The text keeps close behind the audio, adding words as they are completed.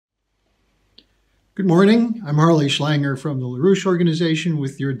Good morning. I'm Harley Schlanger from the LaRouche organization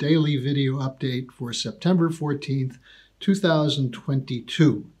with your daily video update for September 14th,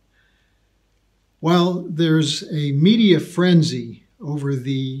 2022. While there's a media frenzy over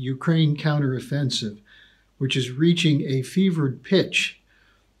the Ukraine counteroffensive, which is reaching a fevered pitch,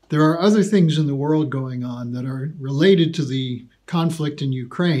 there are other things in the world going on that are related to the conflict in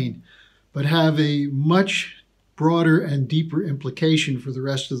Ukraine, but have a much broader and deeper implication for the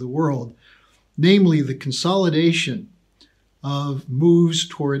rest of the world, namely the consolidation of moves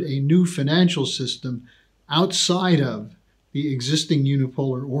toward a new financial system outside of the existing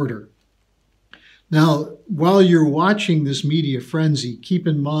unipolar order. Now, while you're watching this media frenzy, keep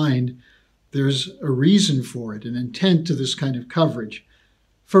in mind there's a reason for it, an intent to this kind of coverage.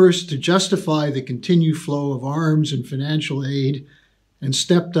 First, to justify the continued flow of arms and financial aid and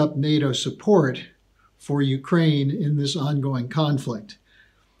stepped up NATO support for Ukraine in this ongoing conflict.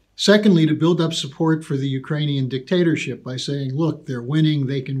 Secondly, to build up support for the Ukrainian dictatorship by saying, look, they're winning,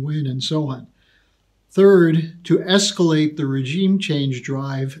 they can win, and so on. Third, to escalate the regime change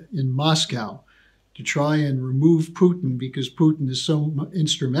drive in Moscow to try and remove Putin because Putin is so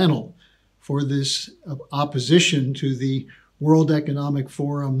instrumental for this opposition to the World Economic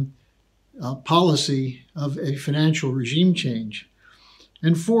Forum policy of a financial regime change.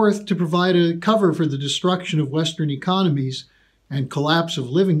 And fourth, to provide a cover for the destruction of Western economies and collapse of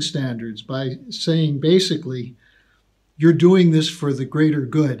living standards by saying basically, you're doing this for the greater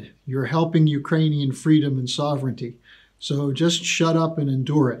good. You're helping Ukrainian freedom and sovereignty. So just shut up and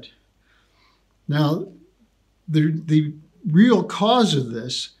endure it. Now, the real cause of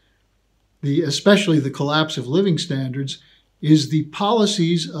this, especially the collapse of living standards, is the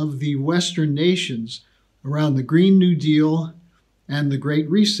policies of the Western nations around the Green New Deal and the Great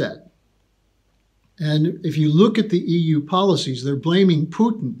Reset. And if you look at the EU policies, they're blaming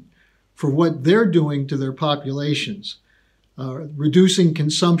Putin for what they're doing to their populations, reducing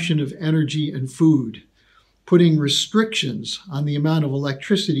consumption of energy and food, putting restrictions on the amount of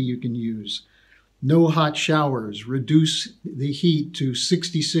electricity you can use, no hot showers, reduce the heat to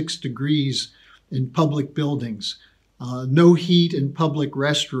 66 degrees in public buildings, no heat in public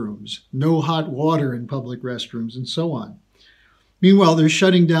restrooms, no hot water in public restrooms, and so on. Meanwhile, they're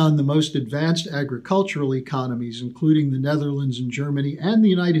shutting down the most advanced agricultural economies, including the Netherlands and Germany and the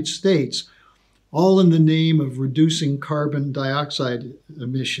United States, all in the name of reducing carbon dioxide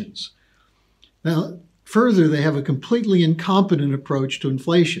emissions. Now, further, they have a completely incompetent approach to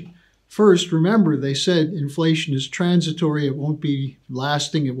inflation. First, remember, they said inflation is transitory, it won't be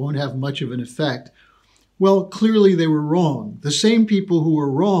lasting, it won't have much of an effect. Well, clearly they were wrong. The same people who were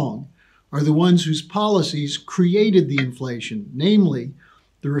wrong are the ones whose policies created the inflation, namely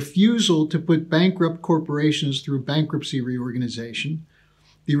the refusal to put bankrupt corporations through bankruptcy reorganization,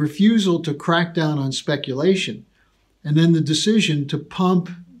 the refusal to crack down on speculation, and then the decision to pump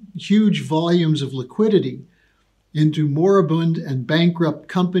huge volumes of liquidity into moribund and bankrupt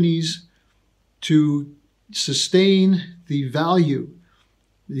companies to sustain the value,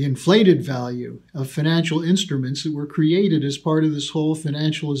 the inflated value of financial instruments that were created as part of this whole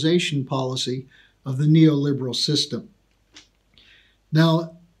financialization policy of the neoliberal system.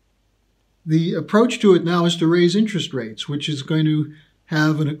 Now, the approach to it now is to raise interest rates, which is going to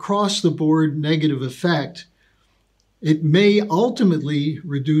have an across-the-board negative effect. It may ultimately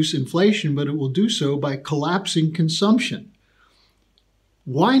reduce inflation, but it will do so by collapsing consumption.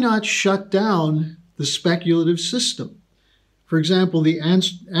 Why not shut down the speculative system? For example, the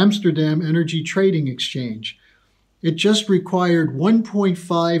Amsterdam Energy Trading Exchange. It just required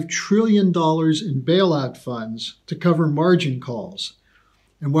 $1.5 trillion in bailout funds to cover margin calls.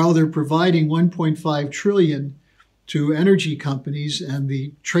 And while they're providing $1.5 trillion to energy companies and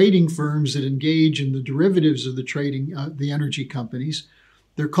the trading firms that engage in the derivatives of the energy companies,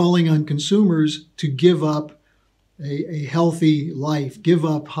 they're calling on consumers to give up a healthy life, give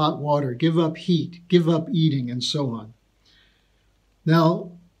up hot water, give up heat, give up eating, and so on.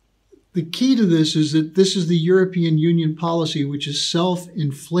 Now, the key to this is that this is the European Union policy, which is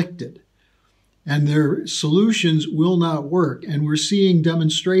self-inflicted, and their solutions will not work. And we're seeing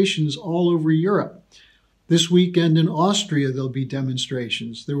demonstrations all over Europe. This weekend in Austria, there'll be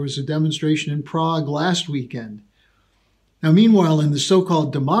demonstrations. There was a demonstration in Prague last weekend. Now, meanwhile, in the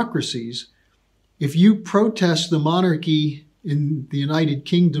so-called democracies, if you protest the monarchy in the United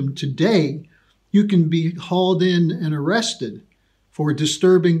Kingdom today, you can be hauled in and arrested for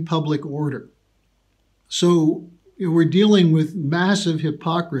disturbing public order. So we're dealing with massive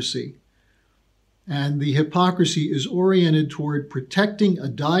hypocrisy, and the hypocrisy is oriented toward protecting a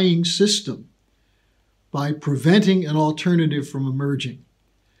dying system by preventing an alternative from emerging.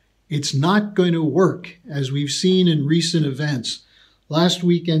 It's not going to work, as we've seen in recent events. Last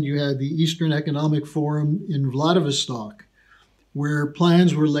weekend, you had the Eastern Economic Forum in Vladivostok, where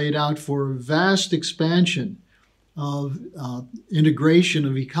plans were laid out for a vast expansion of integration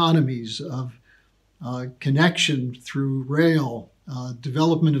of economies, of connection through rail,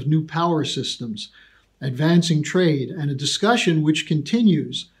 development of new power systems, advancing trade, and a discussion which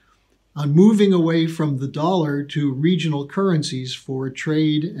continues on moving away from the dollar to regional currencies for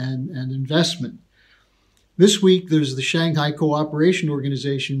trade and investment. This week, there's the Shanghai Cooperation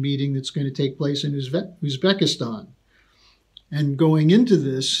Organization meeting that's going to take place in Uzbekistan. And going into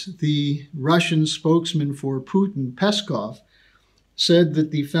this, the Russian spokesman for Putin, Peskov, said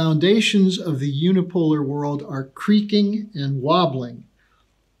that the foundations of the unipolar world are creaking and wobbling.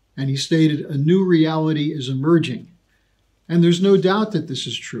 And he stated a new reality is emerging. And there's no doubt that this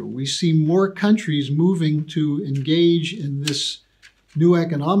is true. We see more countries moving to engage in this new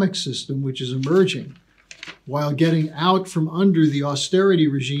economic system, which is emerging, while getting out from under the austerity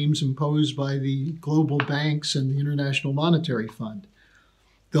regimes imposed by the global banks and the International Monetary Fund.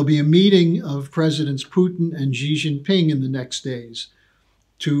 There'll be a meeting of Presidents Putin and Xi Jinping in the next days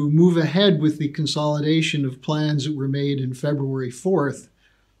to move ahead with the consolidation of plans that were made in February 4th,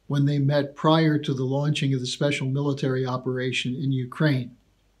 when they met prior to the launching of the special military operation in Ukraine.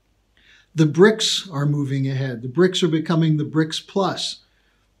 The BRICS are moving ahead. The BRICS are becoming the BRICS Plus,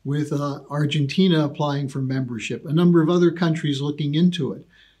 with Argentina applying for membership, a number of other countries looking into it,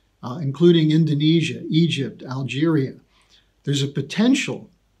 including Indonesia, Egypt, Algeria. There's a potential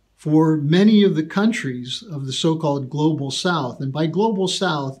for many of the countries of the so-called Global South. And by Global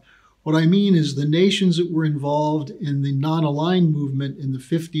South, what I mean is the nations that were involved in the non-aligned movement in the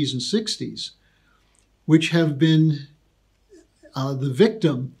 50s and 60s, which have been the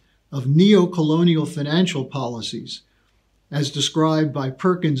victim of neo-colonial financial policies, as described by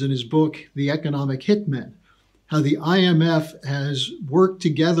Perkins in his book, The Economic Hitmen, how the IMF has worked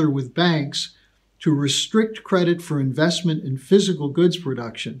together with banks to restrict credit for investment in physical goods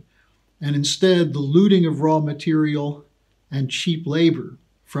production, and instead the looting of raw material and cheap labor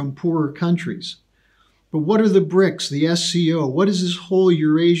from poorer countries. But what are the BRICS, the SCO? What is this whole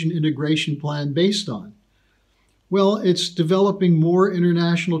Eurasian integration plan based on? Well, it's developing more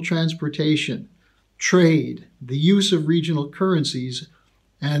international transportation, trade, the use of regional currencies,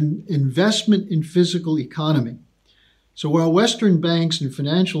 and investment in physical economy. So while Western banks and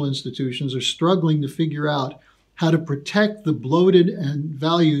financial institutions are struggling to figure out how to protect the bloated and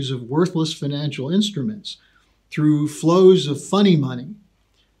values of worthless financial instruments through flows of funny money,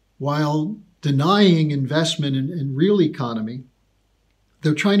 while denying investment in real economy,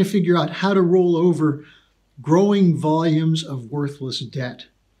 they're trying to figure out how to roll over growing volumes of worthless debt.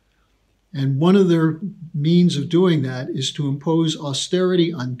 And one of their means of doing that is to impose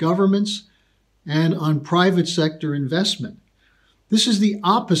austerity on governments and on private sector investment. This is the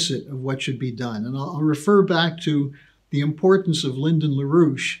opposite of what should be done. And I'll refer back to the importance of Lyndon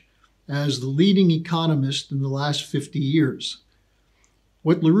LaRouche as the leading economist in the last 50 years.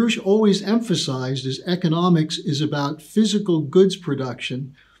 What LaRouche always emphasized is economics is about physical goods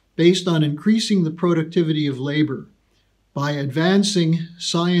production based on increasing the productivity of labor by advancing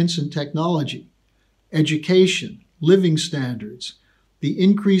science and technology, education, living standards, the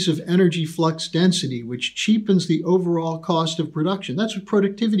increase of energy flux density, which cheapens the overall cost of production. That's what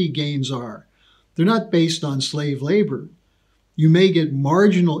productivity gains are. They're not based on slave labor. You may get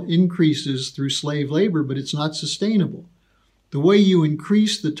marginal increases through slave labor, but it's not sustainable. The way you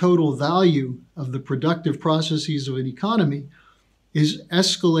increase the total value of the productive processes of an economy is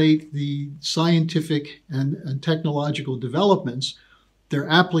escalate the scientific and technological developments, their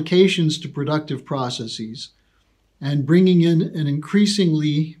applications to productive processes, and bringing in an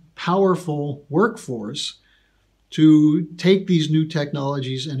increasingly powerful workforce to take these new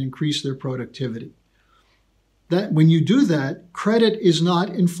technologies and increase their productivity. That when you do that, credit is not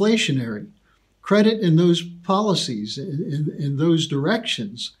inflationary. Credit in those policies, in those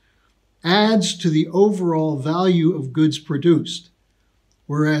directions, adds to the overall value of goods produced,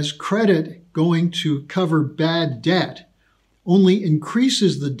 whereas credit going to cover bad debt only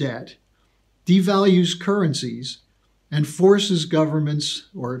increases the debt, devalues currencies, and forces governments,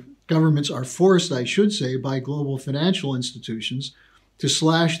 or governments are forced, I should say, by global financial institutions to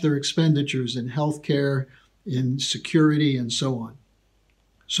slash their expenditures in healthcare, in security, and so on.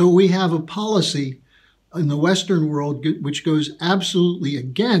 So we have a policy in the Western world which goes absolutely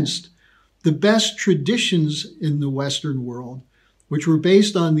against the best traditions in the Western world, which were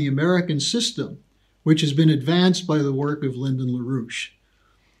based on the American system, which has been advanced by the work of Lyndon LaRouche.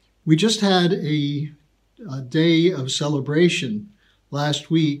 We just had a day of celebration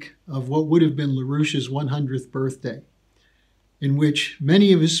last week of what would have been LaRouche's 100th birthday, in which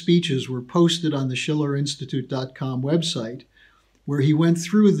many of his speeches were posted on the schillerinstitute.com website, where he went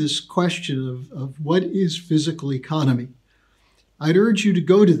through this question of what is physical economy. I'd urge you to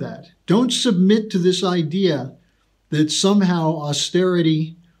go to that. Don't submit to this idea that somehow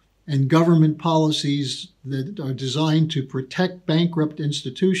austerity and government policies that are designed to protect bankrupt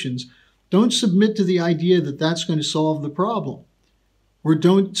institutions, don't submit to the idea that that's going to solve the problem. Or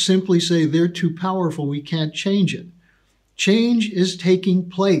don't simply say they're too powerful, we can't change it. Change is taking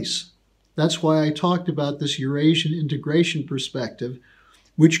place. That's why I talked about this Eurasian integration perspective,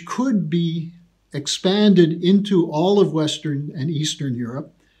 which could be expanded into all of Western and Eastern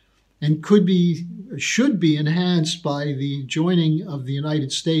Europe, and should be enhanced by the joining of the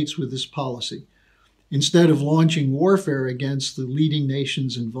United States with this policy, instead of launching warfare against the leading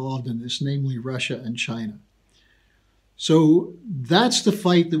nations involved in this, namely Russia and China. So that's the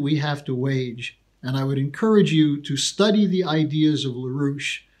fight that we have to wage. And I would encourage you to study the ideas of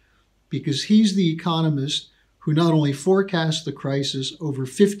LaRouche, because he's the economist who not only forecast the crisis over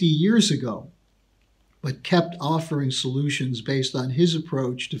 50 years ago, but kept offering solutions based on his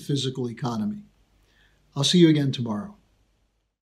approach to physical economy. I'll see you again tomorrow.